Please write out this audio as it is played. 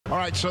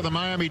right, so the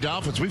Miami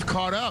Dolphins, we've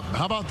caught up.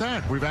 How about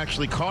that? We've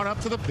actually caught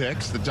up to the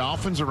picks. The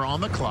Dolphins are on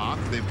the clock.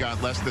 They've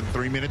got less than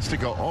 3 minutes to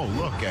go. Oh,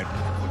 look at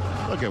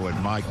what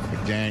Mike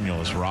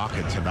McDaniel is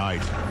rocking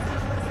tonight.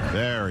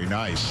 Very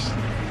nice.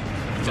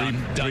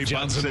 Don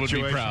Johnson would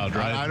be proud,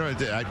 right?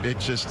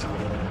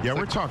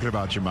 We're talking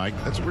about you, Mike.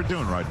 That's what we're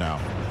doing right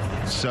now.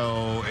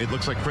 So it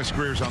looks like Chris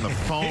Greer's on the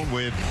phone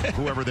with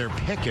whoever they're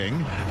picking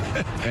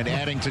and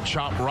adding to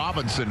Chop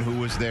Robinson, who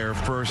was their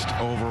first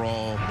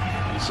overall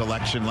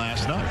selection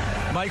last night.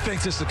 Mike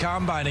thinks it's the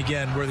combine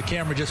again, where the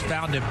camera just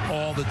found him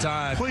all the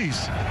time.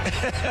 Please.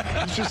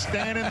 He's just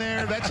standing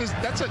there.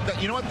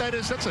 You know what that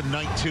is? That's a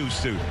night 2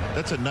 suit.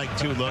 That's a night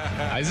 2 look.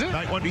 Is it?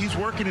 Night 1. He's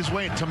working his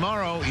way.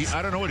 Tomorrow,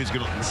 I don't know what he's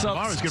going to.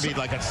 Tomorrow's going to be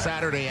like a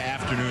Saturday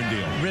afternoon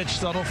deal. Rich,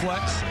 subtle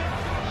flex.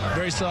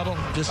 Very subtle.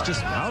 Just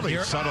I don't think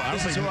it's subtle.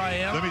 This is who I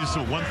am. Let me just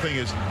say one thing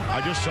is,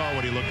 I just saw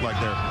what he looked like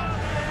there.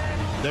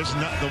 There's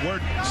not, the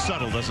word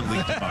subtle doesn't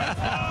lead to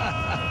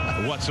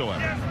mind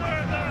whatsoever.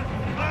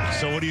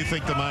 So what do you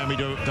think the Miami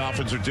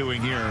Dolphins are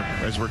doing here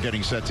as we're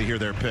getting set to hear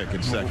their pick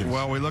in seconds?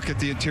 Well, we look at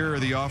the interior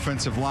of the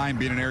offensive line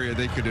being an area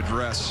they could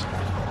address.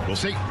 We'll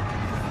see.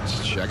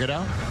 Let's check it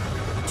out.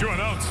 To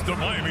announce the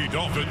Miami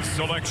Dolphins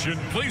selection,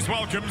 please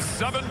welcome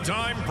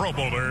 7-time Pro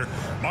Bowler,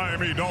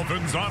 Miami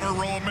Dolphins Honor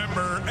Roll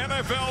member,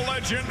 NFL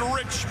legend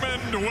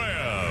Richmond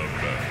Webb.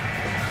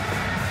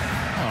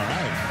 All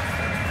right.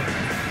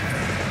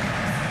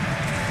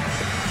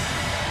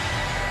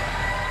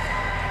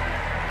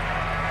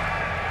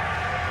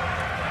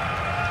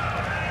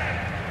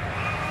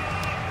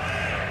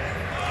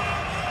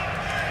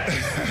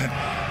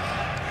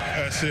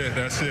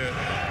 That's it.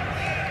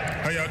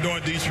 How y'all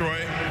doing,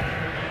 Detroit?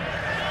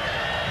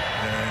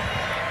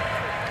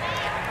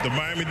 The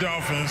Miami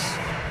Dolphins,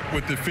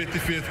 with the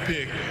 55th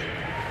pick,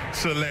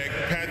 select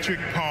Patrick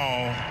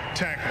Paul,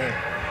 tackle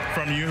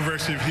from the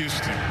University of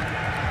Houston.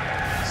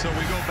 So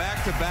we go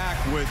back to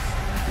back with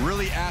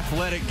really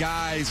athletic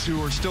guys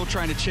who are still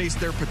trying to chase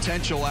their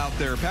potential out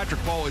there.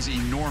 Patrick Paul is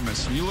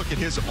enormous. When you look at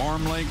his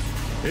arm length,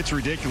 it's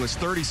ridiculous.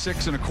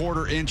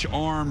 36.25-inch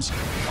arms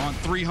on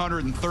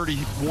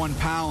 331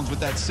 pounds with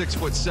that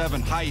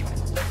 6'7" height.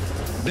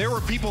 There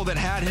were people that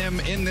had him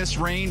in this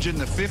range in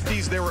the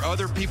 50s. There were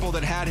other people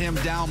that had him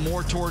down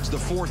more towards the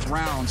 4th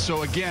round.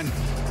 So again,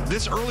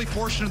 this early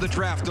portion of the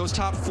draft, those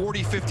top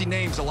 40, 50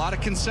 names, a lot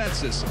of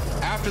consensus.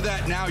 After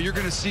that, now you're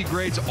going to see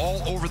grades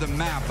all over the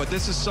map. But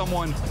this is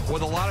someone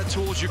with a lot of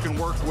tools you can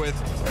work with,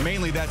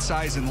 mainly that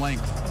size and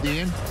length.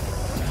 Ian?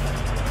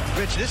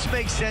 Rich, this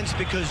makes sense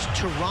because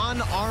Teron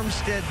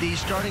Armstead, the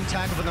starting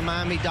tackle for the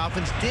Miami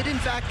Dolphins, did in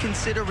fact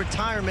consider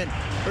retirement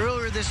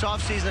earlier this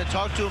offseason. I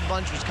talked to him a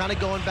bunch, was kind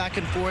of going back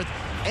and forth,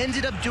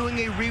 ended up doing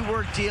a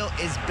rework deal,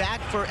 is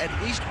back for at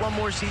least one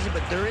more season,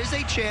 but there is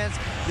a chance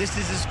this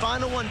is his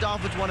final one.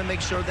 Dolphins want to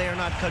make sure they are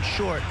not caught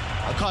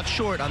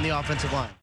short on the offensive line.